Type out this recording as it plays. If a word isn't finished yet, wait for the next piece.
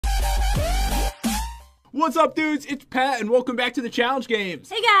What's up, dudes? It's Pat, and welcome back to the challenge games.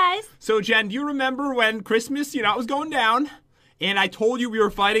 Hey, guys. So, Jen, do you remember when Christmas, it was going down, and I told you we were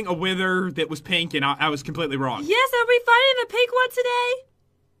fighting a wither that was pink, and I was completely wrong? Yes, are we fighting the pink one today?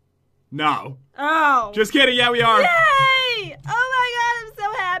 No. Oh. Just kidding, yeah, we are. Yay! Oh my god, I'm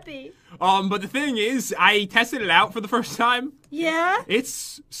so happy. But the thing is, I tested it out for the first time. Yeah?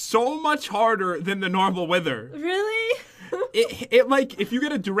 It's so much harder than the normal wither. Really? It like, if you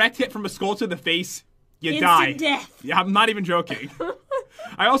get a direct hit from a skull to the face, you Instant die. death. Yeah, I'm not even joking.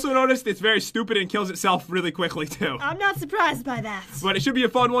 I also noticed it's very stupid and kills itself really quickly, too. I'm not surprised by that. But it should be a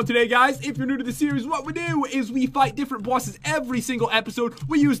fun one today, guys. If you're new to the series, what we do is we fight different bosses every single episode.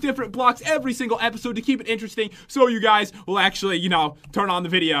 We use different blocks every single episode to keep it interesting, so you guys will actually, turn on the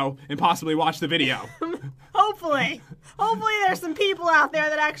video and possibly watch the video. Hopefully. Hopefully there's some people out there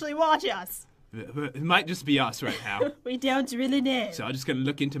that actually watch us. It might just be us right now. We don't really know. So I'm just gonna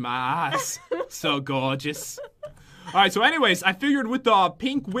look into my eyes. So gorgeous. Alright, so anyways, I figured with the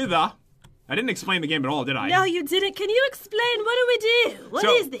pink wither, I didn't explain the game at all, did I? No, you didn't. Can you explain? What do we do? What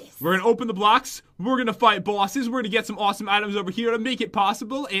is this? We're gonna open the blocks, we're gonna fight bosses, we're gonna get some awesome items over here to make it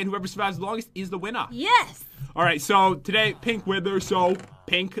possible, and whoever survives the longest is the winner. Yes. Alright, so today, pink wither, so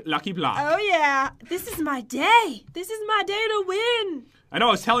pink lucky block. Oh yeah, this is my day. This is my day to win. I know,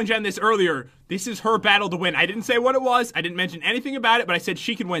 I was telling Jen this earlier. This is her battle to win. I didn't say what it was. I didn't mention anything about it, but I said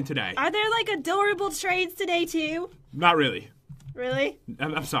she can win today. Are there like adorable trades today too? Not really. Really?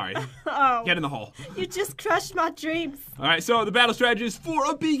 I'm sorry. Oh. Get in the hole. You just crushed my dreams. Alright, so the battle strategy is for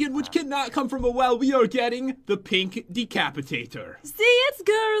a beacon which cannot come from a well. We are getting the pink decapitator. See, it's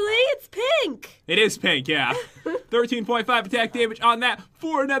girly. It's pink. It is pink, yeah. 13.5 attack damage on that.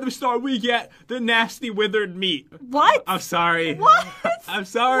 For another star, we get the nasty withered meat. What? I'm sorry. What? I'm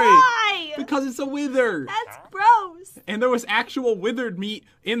sorry. Why? Because it's a wither. That's gross. And there was actual withered meat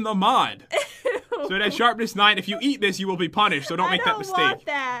in the mod. So it has sharpness 9. If you eat this, you will be punished, so don't make that mistake. I don't want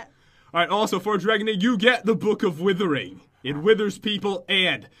that. Alright, also for Dragon Egg, you get the Book of Withering. It withers people,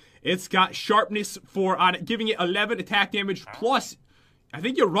 and it's got sharpness 4 on it, giving it 11 attack damage, plus, I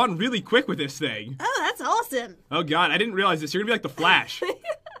think you'll run really quick with this thing. Oh, that's awesome. Oh god, I didn't realize this. You're gonna be like the Flash.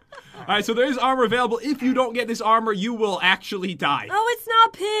 Alright, so there is armor available. If you don't get this armor, you will actually die. Oh, it's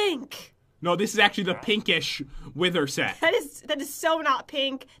not pink. No, this is actually the pinkish wither set. That is so not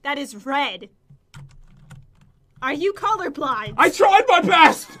pink. That is red. Are you colorblind? I tried my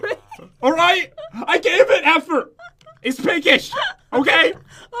best! Alright? I gave it effort! It's pinkish! Okay?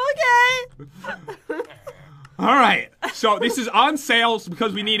 Okay. Alright, so this is on sale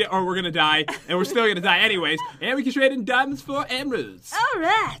because we need it or we're gonna die, and we're still gonna die anyways, and we can trade in diamonds for emeralds.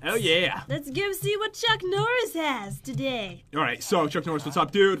 Alright. Oh yeah. Let's go see what Chuck Norris has today. Alright, so Chuck Norris, what's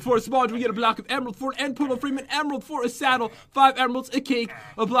up, dude? For a sponge, we get a block of emerald, for an end pull of Freeman emerald, for a saddle, 5 emeralds, a cake,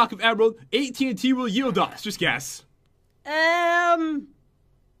 a block of emerald, 8 TNT will yield us. Just guess. Cows.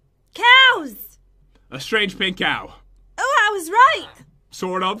 A strange pink cow. Oh, I was right.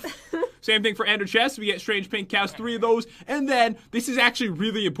 Sort of. Same thing for ender chests. We get strange pink cows, 3 of those. And then, this is actually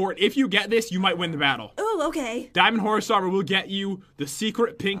really important. If you get this, you might win the battle. Oh, okay. Diamond Horse Armor will get you the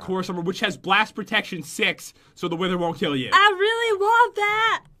secret pink horse armor, which has blast protection 6, so the wither won't kill you. I really want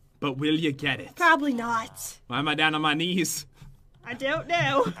that. But will you get it? Probably not. Why am I down on my knees? I don't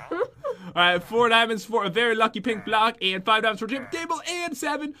know. Alright, 4 diamonds for a very lucky pink block, and 5 diamonds for a gym table, and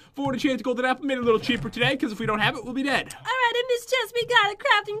 7 for an enchanted golden apple. Made it a little cheaper today, because if we don't have it, we'll be dead. Alright, in this chest we got a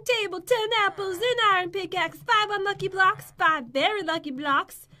crafting table, 10 apples, an iron pickaxe, 5 unlucky blocks, 5 very lucky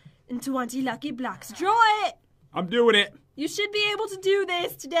blocks, and 20 lucky blocks. Draw it! I'm doing it. You should be able to do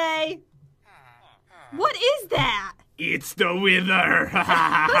this today. What is that? It's the wither.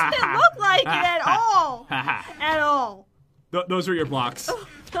 Doesn't look like it at all. At all. Those are your blocks.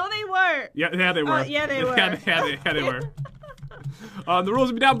 No, they weren't. Yeah, they were. Yeah, they were. yeah, they were. The rules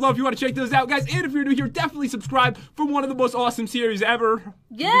will be down below if you want to check those out, guys. And if you're new here, definitely subscribe for one of the most awesome series ever.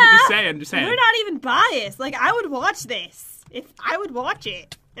 Yeah. Just saying. We're not even biased. Like, I would watch this. If I would watch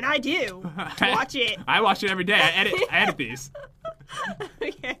it. And I do. Watch it. I watch it every day. I edit these.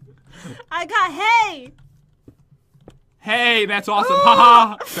 Okay. I got hay. Hey, that's awesome.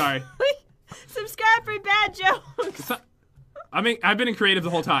 Haha. Sorry. Subscribe for bad jokes. I've been in creative the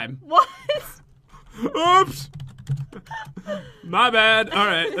whole time. What? Oops. My bad. All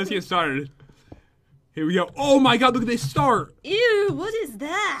right, let's get started. Here we go. Oh my god, look at this star. Ew, what is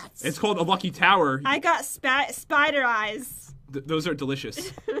that? It's called a lucky tower. I got spider eyes. Those are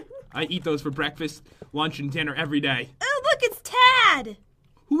delicious. I eat those for breakfast, lunch, and dinner every day. Oh, look, it's Tad.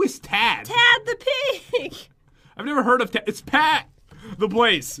 Who is Tad? Tad the pig. I've never heard of Tad. It's Pat the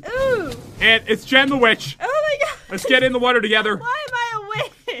Blaze. Ooh. And it's Jen the Witch. Oh my god. Let's get in the water together. Why am I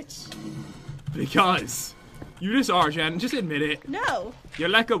a witch? Because you just are, Jen. Just admit it. No. You're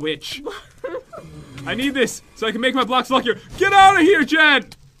like a witch. I need this so I can make my blocks luckier. Get out of here, Jen!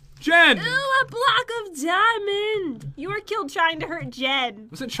 Jen! Ooh, a block of diamond. You were killed trying to hurt Jen. I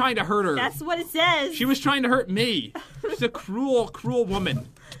wasn't trying to hurt her. That's what it says. She was trying to hurt me. She's a cruel, cruel woman.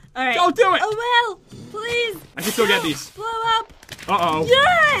 All right. Don't do it! Oh, well, please. I can still get these. Blow up. Uh-oh.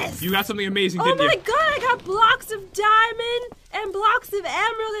 Yes! You got something amazing, Oh didn't my you? god, I got blocks of diamond and blocks of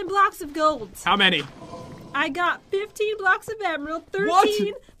emerald and blocks of gold. How many? I got 15 blocks of emerald, 13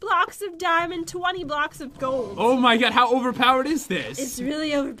 What? blocks of diamond, 20 blocks of gold. Oh my god, how overpowered is this? It's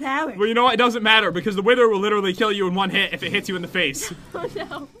really overpowered. Well, you know what? It doesn't matter because the wither will literally kill you in one hit if it hits you in the face. Oh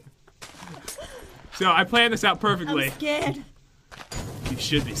no. So I planned this out perfectly. I'm scared. You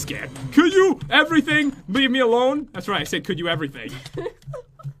should be scared. Could you everything leave me alone? That's right, I said could you everything.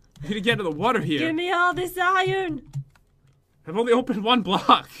 I need to get to the water here. Give me all this iron. I've only opened one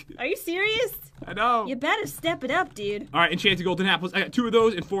block. Are you serious? I know. You better step it up, dude. All right, enchanted golden apples. I got 2 of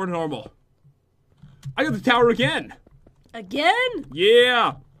those and 4 normal. I got the tower again. Again?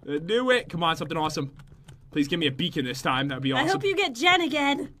 Yeah. Do it. Come on, something awesome. Please give me a beacon this time. That would be awesome. I hope you get Jen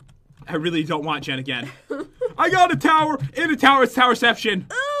again. I really don't want Jen again. I got a tower. In a tower. It's towerception.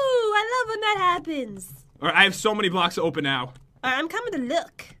 Ooh, I love when that happens. All right, I have so many blocks to open now. All right, I'm coming to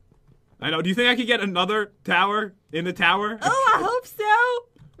look. I know. Do you think I could get another tower in the tower? Oh, I hope so.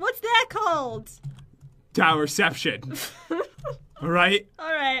 What's that called? Towerception. All right.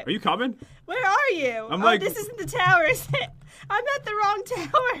 All right. Are you coming? Where are you? I'm like- this isn't the tower, is it? I'm at the wrong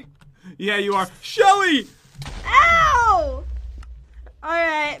tower. Yeah, you are. Shelly! Ow! All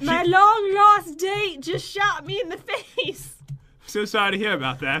right, my long-lost date just shot me in the face. So sorry to hear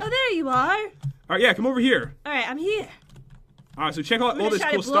about that. Oh, there you are. All right, yeah, come over here. All right, I'm here. All right, so check out I'm all gonna this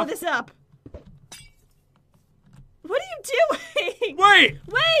try cool to blow stuff. this up. What are you doing? Wait!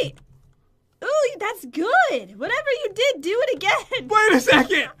 Wait! Ooh, that's good. Whatever you did, do it again. Wait a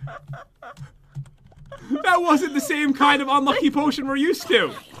second! That wasn't the same kind of unlucky potion we're used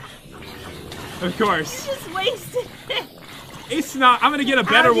to. Of course. You just wasted it. It's not. I'm gonna get a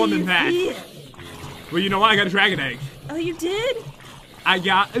better How do one than you that. feel? Well, you know what? I got a dragon egg. Oh, you did? I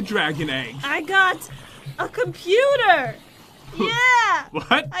got a dragon egg. I got a computer. Yeah.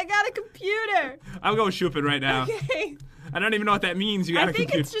 What? I got a computer. I'm going shooping right now. Okay. I don't even know what that means. You got I a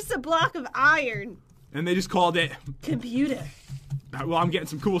think computer. it's just a block of iron. And they just called it. Computer. Well, I'm getting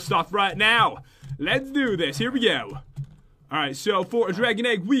some cool stuff right now. Let's do this. Here we go. All right, so for a dragon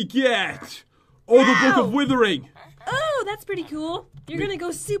egg, we get the Book Ow. of Withering. Oh, that's pretty cool. You're gonna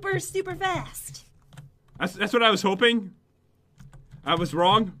go super, super fast. That's what I was hoping. I was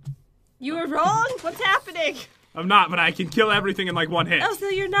wrong. You were wrong? What's happening? I'm not, but I can kill everything in like one hit. Oh, so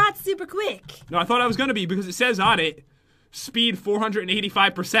you're not super quick. No, I thought I was gonna be because it says on it, speed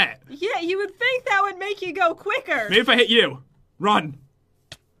 485%. Yeah, you would think that would make you go quicker. Maybe if I hit you, run.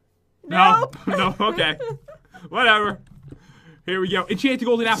 Nope. No, okay. Whatever. Here we go. Enchanted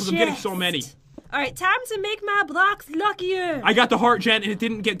golden apples. I'm getting so many. All right, time to make my blocks luckier. I got the heart gen and it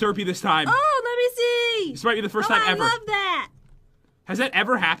didn't get derpy this time. Oh, let me see. This might be the first Oh, time I ever. love that. Has that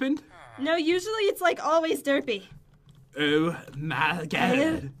ever happened? No, usually it's like always derpy. Oh my god.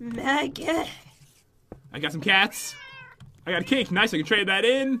 Oh my god. I got some cats. I got a cake. Nice, I can trade that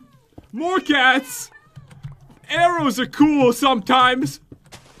in. More cats. Arrows are cool sometimes.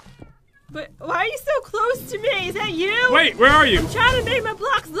 But why are you so close to me? Is that you? Wait, where are you? I'm trying to make my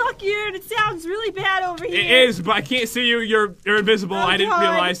blocks luckier and it sounds really bad over here. It is, but I can't see you. You're invisible. Oh, I didn't God.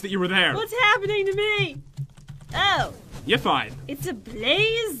 realize that you were there. What's happening to me? Oh, You're fine. it's a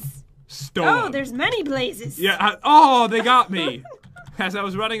blaze? Storm. Oh, there's many blazes. Yeah. Oh, they got me. As I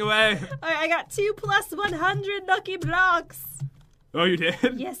was running away. All right, I got 2 plus 100 lucky blocks. Oh, you did?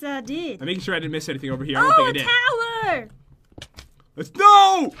 Yes, I did. I'm making sure I didn't miss anything over here. I don't Oh, a think I did. tower! Let's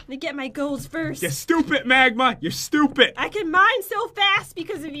no! Let me get my golds first. You stupid magma. You're stupid. I can mine so fast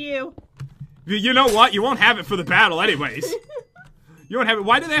because of you. You know what? You won't have it for the battle anyways. You won't have it.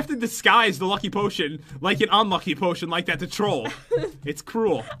 Why do they have to disguise the lucky potion like an unlucky potion like that to troll? It's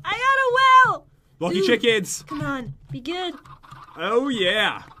cruel. I got a well! Lucky Ooh. chickens. Come on, be good. Oh,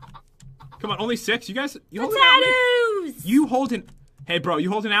 yeah. Come on, only 6? You guys, you holding out on me? Potatoes! You holding... Hey, bro, you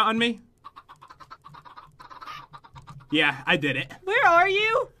holding out on me? Yeah, I did it. Where are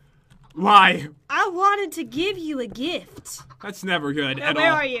you? Why? I wanted to give you a gift. That's never good Now, at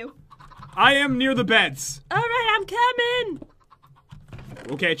where all. are you? I am near the beds. All right, I'm coming.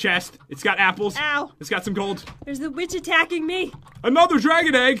 Okay, chest. It's got apples. Ow. It's got some gold. There's the witch attacking me. Another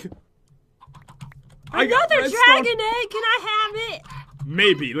dragon egg. I got Another redstone. dragon egg. Can I have it?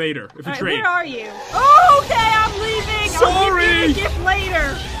 Maybe later if you All right, trade. where are you? Oh, okay, I'm leaving. I'll give Sorry. you the gift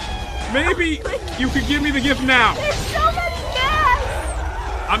later. Maybe you could give me the gift now. There's so many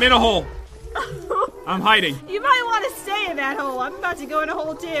masks! I'm in a hole. I'm hiding. You might want to stay in that hole. I'm about to go in a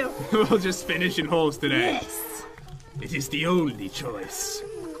hole too. We'll just finish in holes today. Yes. It is the only choice.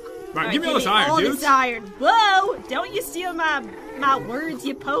 All right, All give me right, all this iron, dude. This iron. Whoa! Don't you steal my words,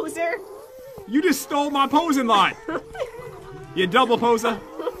 you poser. You just stole my posing line. You double poser.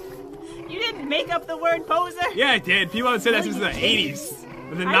 You didn't make up the word poser. Yeah, I did. People have said that since the 80s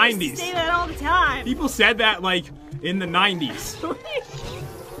or the I 90s. used to say that all the time. People said that like in the 90s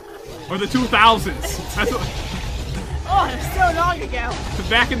or the 2000s. That's what, Oh, it was so long ago.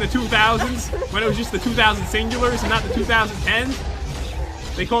 back in the 2000s when it was just the 2000 singulars and not the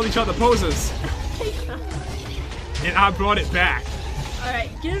 2010s. They called each other posers. And I brought it back. Alright,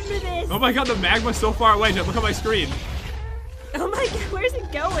 give me this. Oh my god, the magma's so far away. Just look at my screen. Oh my god, where's it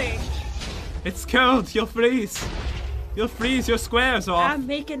going? It's cold. You'll freeze. You'll freeze your squares off. I'm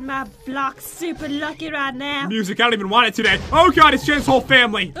making my blocks super lucky right now. Music, I don't even want it today. Oh god, it's Jen's whole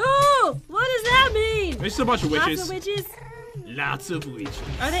family. Oh, what does that mean? There's just a bunch of witches. Lots of witches? Lots of witches.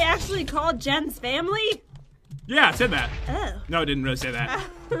 Are they actually called Jen's family? Yeah, it said that. Oh. No, it didn't really say that.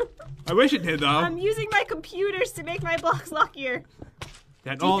 I wish it did, though. I'm using my computers to make my blocks luckier.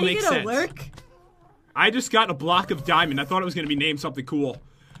 That all makes sense. Do you think it'll work? I just got a block of diamond. I thought it was going to be named something cool.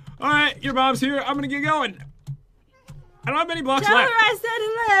 All right, your mom's here. I'm going to get going. I don't have many blocks Tell left. her I said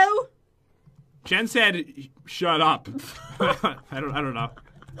hello. Jen said, shut up. I don't know.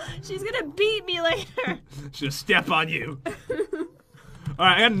 She's gonna beat me later. She'll step on you. All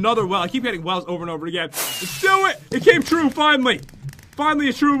right, I got another well. I keep getting wells over and over again. Let's do it. It came true, finally. Finally,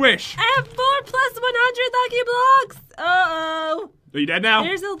 a true wish. I have 4 plus 100 lucky blocks. Uh-oh. Are you dead now?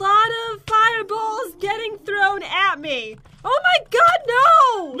 There's a lot of fireballs getting thrown at me. Oh my god,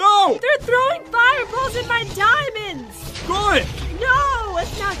 no! No! They're throwing fireballs at my diamonds. Good. No,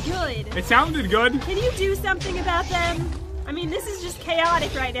 it's not good. It sounded good. Can you do something about them? I mean, this is just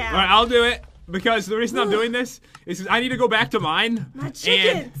chaotic right now. All right, I'll do it. Because the reason I'm doing this is 'cause I need to go back to mine. My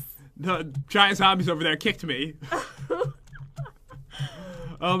chickens. And the giant zombies over there kicked me.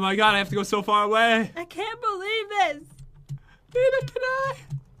 Oh my god, I have to go so far away. I can't believe this. Neither can I.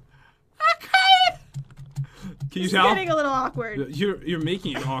 I can't. Can you It's tell? getting a little awkward. You're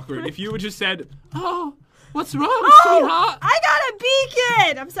making it awkward. If you would just said, "Oh, what's wrong, Oh, sweetheart?" I got a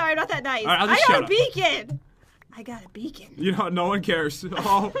beacon. I'm sorry, not that nice. All right, I'll just I got shut a up. beacon. I got a beacon. You know, no one cares.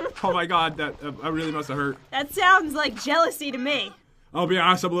 Oh my god, that I really must have hurt. That sounds like jealousy to me. I'll be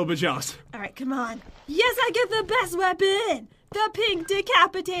honest, I'm a little bit jealous. All right, come on. Yes, I get the best weapon. The pink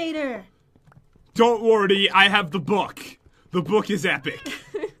decapitator. Don't worry, I have the book. The book is epic.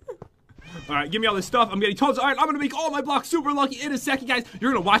 Alright, give me all this stuff. I'm getting tons of iron. I'm gonna make all my blocks super lucky in a second, guys.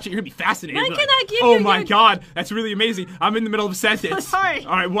 You're gonna watch it. You're gonna be fascinated. When You're can like, I give oh you my your- god, that's really amazing. I'm in the middle of a sentence. Sorry.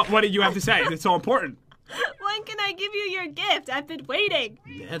 Alright, what did you have to say? It's so important. When can I give you your gift? I've been waiting.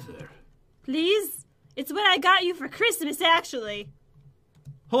 Never. Please? It's what I got you for Christmas, actually.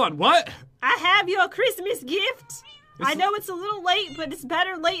 Hold on, what? I have your Christmas gift. I know it's a little late, but it's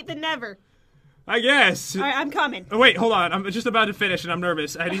better late than never. I guess. All right, I'm coming. Oh, wait, hold on. I'm just about to finish and I'm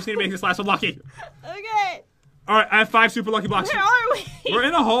nervous. I just need to make this last one lucky. Okay. Alright, I have 5 super lucky blocks. Where are we? We're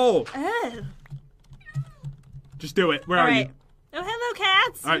in a hole. Oh. Just do it. Where All are right. you? Oh, hello,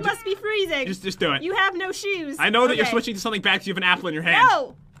 cats. All right, You must be freezing. Just do it. You have no shoes. I know that you're Okay. switching to something back because you have an apple in your hand.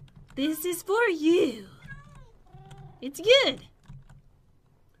 No. This is for you. It's good.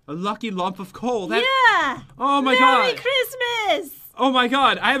 A lucky lump of coal. That, Yeah. Oh my Merry god. Christmas. Oh my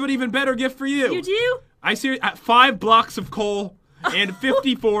god. I have an even better gift for you. You do? I see 5 blocks of coal and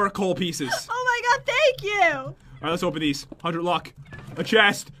 54 coal pieces. Oh my god, thank you. All right, let's open these. 100 luck. A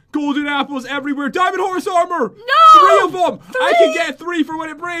chest. Golden apples everywhere. Diamond horse armor. No! 3 of them. I 3? can get 3 for when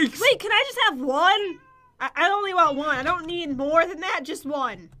it breaks. Wait, can I just have one? I only want one. I don't need more than that, just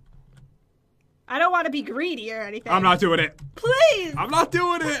one. I don't want to be greedy or anything. I'm not doing it. Please. I'm not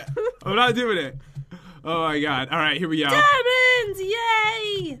doing it. I'm not doing it. Oh my god. All right, here we go. Diamonds,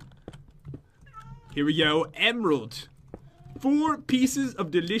 yay. Here we go. Emerald. 4 pieces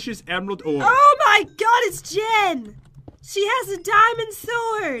of delicious emerald ore. Oh my god, it's Jen. She has a diamond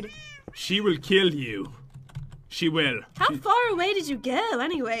sword. She will kill you. She will. How far away did you go,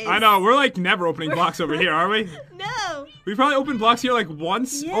 anyways? I know, we're like never opening blocks over here, are we? No. We probably opened blocks here like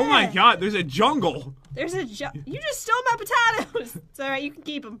once. Oh my Yeah. god, there's a jungle. There's a You just stole my potatoes. It's alright, you can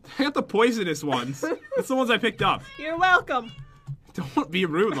keep them. I got the poisonous ones. That's the ones I picked up. You're welcome. Don't be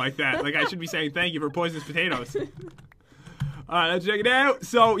rude like that. Like I should be saying thank you for poisonous potatoes. Alright, let's check it out.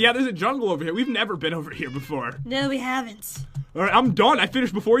 So, yeah, there's a jungle over here. We've never been over here before. No, we haven't. All right, I'm done. I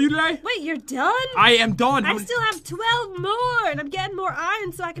finished before you today. Wait, you're done? I am done. I still have 12 more, and I'm getting more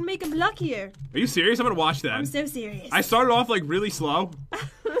iron so I can make them luckier. Are you serious? I'm gonna watch that. I'm so serious. I started off like really slow.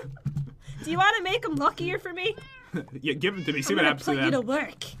 Do you want to make them luckier for me? Yeah, give them to me. See what happens to them. I'm gonna put you to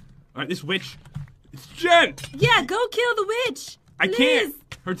work. All right, this witch. It's Jen. Yeah, go kill the witch. I Please. can't.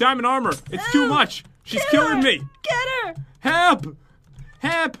 Her diamond armor. It's too much. She's Kill killing her. me. Get her. Help!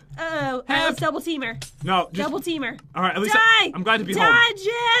 Help! Oh, Help. double teamer. No, just Double teamer. all right. At least Die. I'm glad to be Die, home.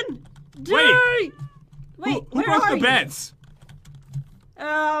 Jen. Die. Wait, Who where broke are the you? beds?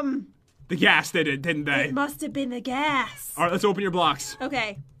 The gas did it, didn't they? It must have been the gas. All right, let's open your blocks.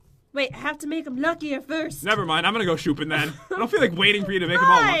 Okay. Wait, I have to make them luckier first. Never mind. I'm gonna go shooping then. I don't feel like waiting for you to make them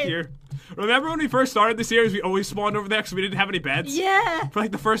all Fine. luckier. Remember when we first started the series? We always spawned over there because we didn't have any beds. Yeah. For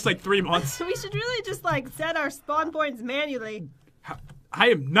like the first 3 months. We should really just set our spawn points manually. I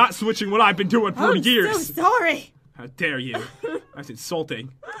am not switching what I've been doing for I'm years. so sorry. How dare you? That's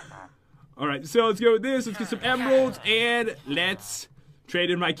insulting. All right, so let's go with this. Let's get some emeralds and let's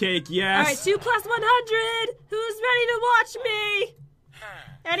trade in my cake. Yes. All right, 2 plus 100. Who's ready to watch me?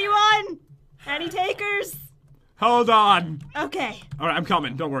 Anyone? Any takers? Hold on. Okay. All right, I'm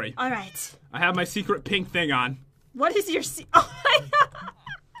coming. Don't worry. All right. I have my secret pink thing on. What is your? Oh my God.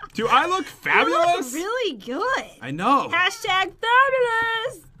 Do I look You fabulous? look really good. I know. Hashtag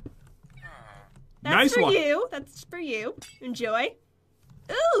fabulous. That's Nice for one. you. That's for you. Enjoy.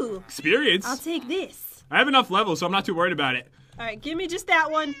 Ooh. Experience. I'll take this. I have enough levels, so I'm not too worried about it. All right, give me just that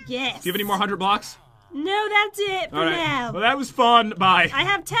one. Yes. Do you have any more 100 blocks? No, that's it for All right. now. Well, that was fun. Bye. I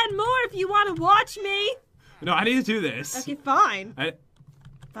have 10 more if you want to watch me. No, I need to do this. Okay, fine. Bad.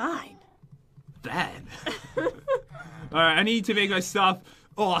 Fine. All right, I need to make my stuff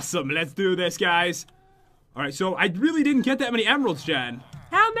awesome. Let's do this, guys. All right, so I really didn't get that many emeralds, Jen.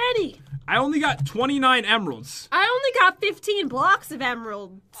 How many? I only got 29 emeralds. I only got 15 blocks of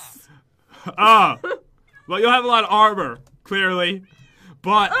emeralds. Ah. Well, you'll have a lot of armor, clearly.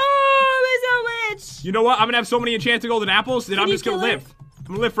 But Oh, it's a witch. you know what? I'm going to have so many enchanted golden apples that I'm you just going to kill her? live. I'm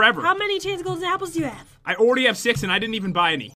going to live forever. How many chance golden apples do you have? I already have 6 and I didn't even buy any.